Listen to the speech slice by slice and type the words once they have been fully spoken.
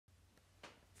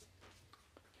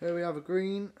Here we have a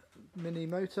green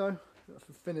MiniMoto,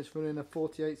 finished running a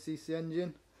 48cc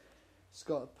engine. It's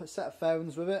got a set of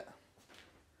fairings with it,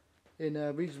 in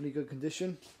a reasonably good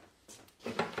condition.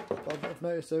 But I've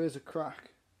noticed there is a crack.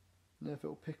 I don't know if it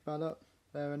will pick that up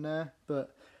there and there,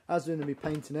 but as we're going to be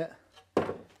painting it,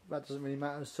 that doesn't really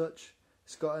matter as such.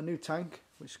 It's got a new tank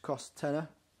which costs tenner,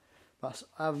 but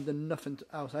I haven't done nothing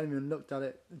else. I haven't even looked at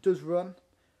it. It does run,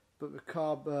 but the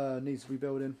carb needs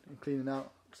rebuilding and cleaning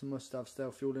out, because it must have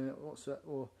stale fuel in it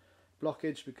or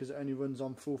blockage, because it only runs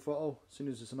on full throttle. As soon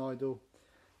as it's an idle,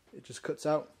 it just cuts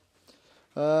out.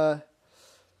 Yeah,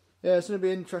 it's going to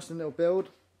be an interesting little build.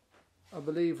 I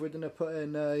believe we're going to put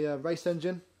in a race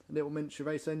engine, a little miniature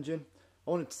race engine.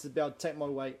 I want it to be able to take my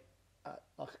weight at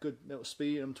like a good little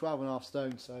speed. I'm 12.5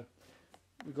 stone, so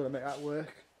we've got to make that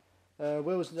work.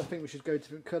 Wheels, I think we should go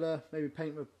different colour, maybe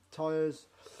paint with tyres,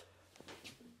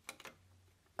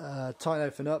 tighten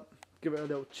everything up, give it a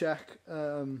little check.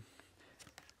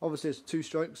 Obviously it's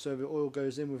 2-stroke, so the oil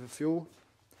goes in with the fuel.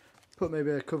 Put maybe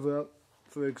a cover up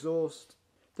for exhaust.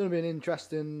 It's going to be an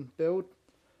interesting build,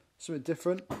 something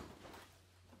different.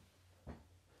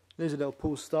 There's a little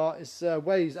pull start. It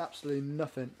weighs absolutely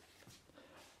nothing.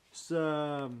 It's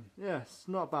yeah, it's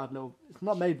not a bad little. It's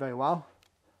not made very well,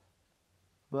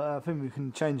 but I think we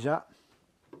can change that.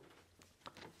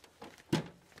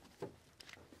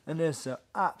 And there's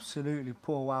absolutely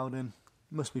poor welding.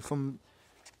 Must be from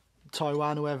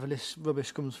Taiwan or wherever this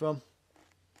rubbish comes from.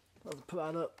 I'll put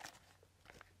that up.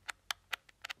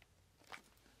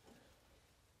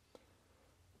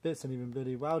 Bits aren't even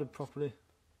bloody welded properly.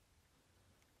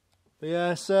 But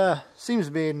yeah, it seems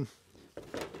to be in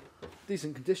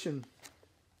decent condition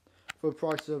for a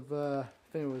price of I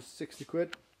think it was 60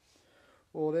 quid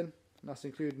all in, and that's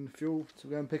including fuel to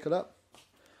go and pick it up.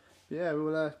 But yeah,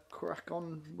 we'll crack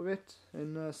on with it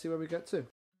and see where we get to.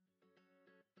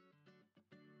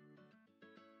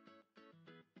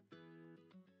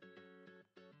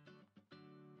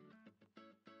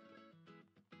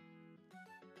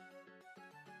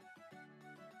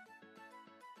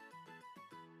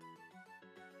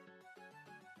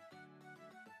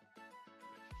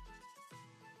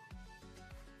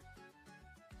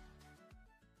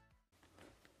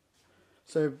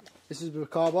 So this is the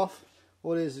carb off.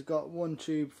 All it is, it's got one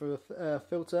tube for a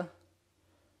filter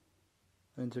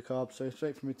into carb, so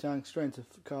straight from your tank, straight into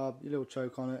carb, your little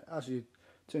choke on it. As you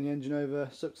turn the engine over,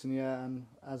 sucks in the air, and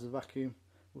as a vacuum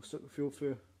will suck the fuel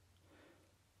through.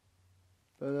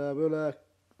 But we'll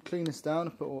clean this down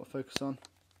and put autofocus on.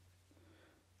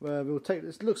 We'll take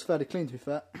this, looks fairly clean to be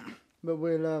fair, but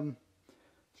we'll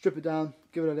strip it down,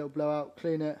 give it a little blowout,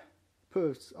 clean it,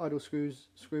 put idle screws,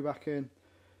 screw back in.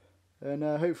 And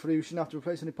hopefully we shouldn't have to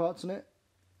replace any parts on it,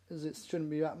 as it shouldn't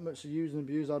be that much used and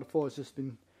abused. I'd have thought it's just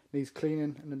needs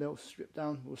cleaning and a little strip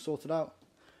down. We'll sort it out.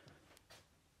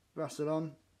 Brass it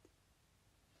on.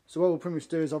 So what we'll pretty much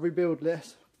do is I'll rebuild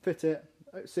this, fit it,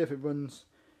 see if it runs,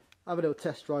 have a little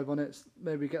test drive on it,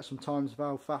 maybe get some times of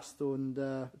how fast and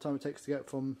the time it takes to get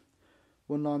from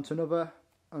one line to another,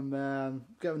 and then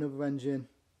get another engine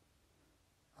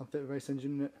and fit a race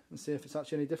engine in it and see if it's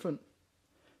actually any different.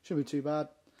 Shouldn't be too bad.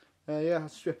 Yeah,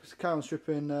 carry on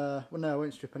stripping. Well, no, I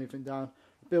won't strip anything down.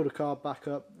 Build a carb back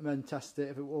up and then test it.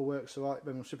 If it all works alright,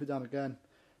 then we'll strip it down again.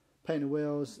 Paint the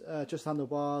wheels, just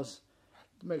handlebars,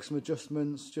 make some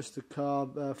adjustments, just the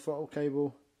carb, throttle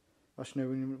cable. Actually, no,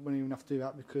 we won't even have to do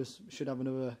that because we should have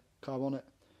another carb on it.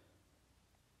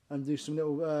 And do some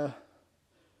little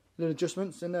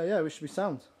adjustments, and yeah, we should be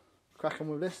sound. Crack on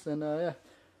with this, and yeah,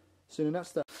 see you in the next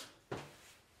step.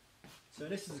 So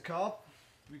this is the carb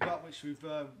we got, which we've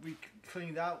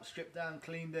cleaned out, stripped down,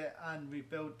 cleaned it, and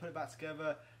rebuilt, put it back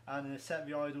together, and set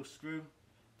the idle screw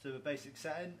to the basic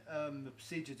setting. The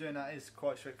procedure doing that is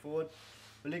quite straightforward.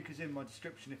 The link is in my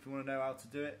description if you want to know how to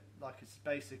do it, like it's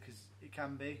basic as it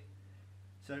can be.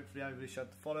 So hopefully everybody should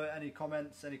follow it. Any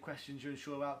comments, any questions you're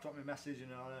unsure about, drop me a message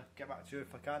and I'll get back to you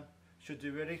if I can. Should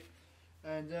do really.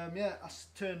 And yeah, I'll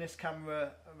turn this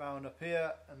camera around up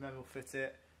here and then we'll fit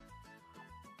it.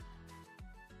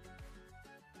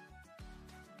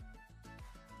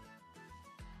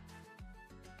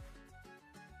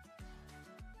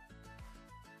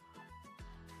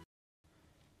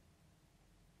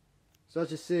 So as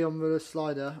you see on the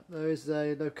slider, there is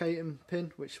a locating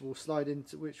pin which will slide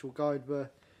into, which will guide the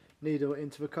needle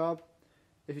into the carb.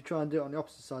 If you try and do it on the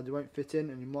opposite side, it won't fit in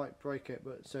and you might break it.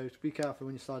 But so be careful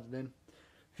when you slide it in.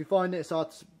 If you find it's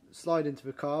hard to slide into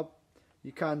the carb,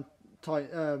 you can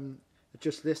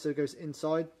adjust this so it goes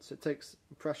inside, so it takes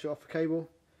pressure off the cable,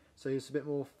 so it's a bit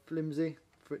more flimsy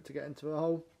for it to get into the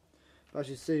hole. But as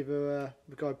you see, the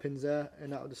guide pin's there,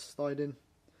 and that will just slide in.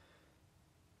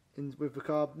 in with the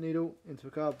carb needle into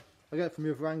the carb. I get it from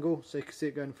the other angle so you can see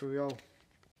it going through the hole.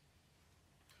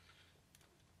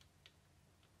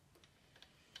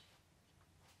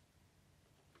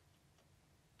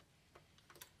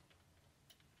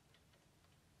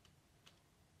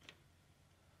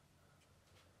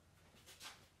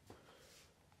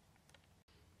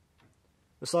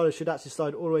 The slider should actually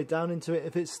slide all the way down into it.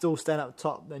 If it's still staying at the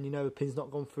top, then you know the pin's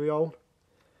not gone through the hole.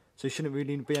 So you shouldn't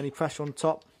really be any pressure on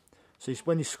top. So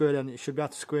when you screw it in, you should be able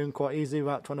to screw in quite easily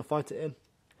without trying to fight it in.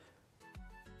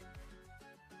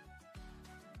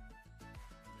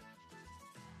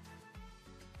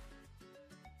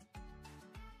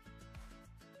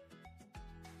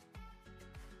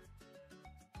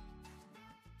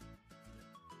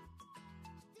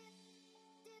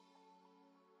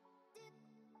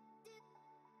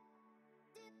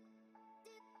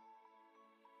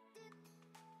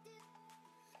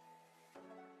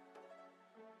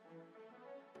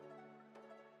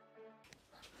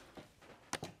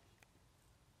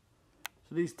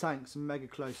 So these tanks are mega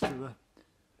close to the,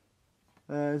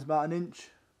 there's about an inch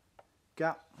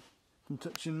gap from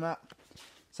touching that,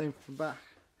 same from back.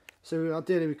 So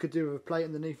ideally we could do with a plate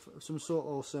underneath of some sort,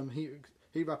 or some heat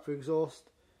wrapper exhaust.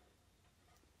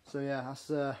 So yeah, that's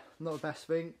not the best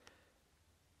thing.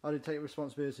 I did take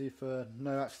responsibility for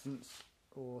no accidents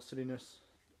or silliness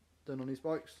done on these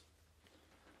bikes.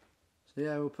 So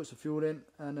yeah, we'll put some fuel in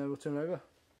and we'll turn it over.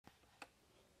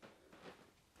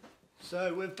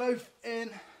 So we're both in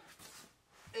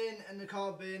and the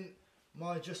carb in.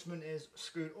 My adjustment is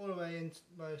screwed all the way into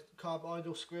my carb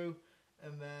idle screw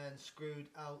and then screwed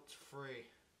out free.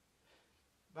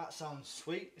 That sounds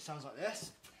sweet. It sounds like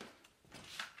this.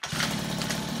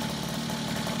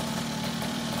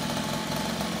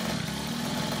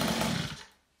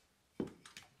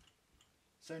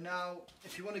 So now,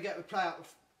 if you want to get the play out,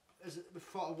 the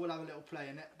throttle will have a little play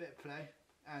in it, a bit of play,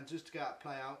 and just to get that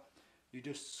play out, you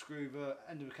just screw the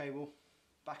end of the cable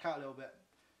back out a little bit.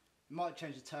 It might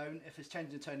change the tone. If it's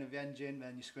changing the tone of the engine,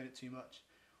 then you're screwing it too much.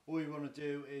 All you want to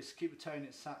do is keep the tone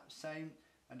the same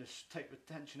and just take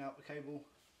the tension out the cable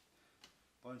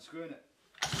by unscrewing it.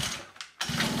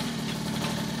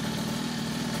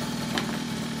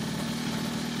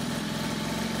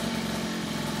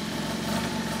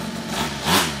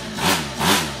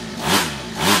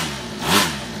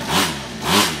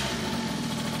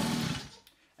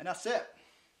 And that's it.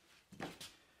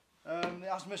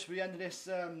 That's much for the end of this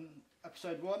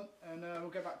episode 1, and we'll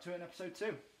get back to it in episode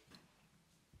 2.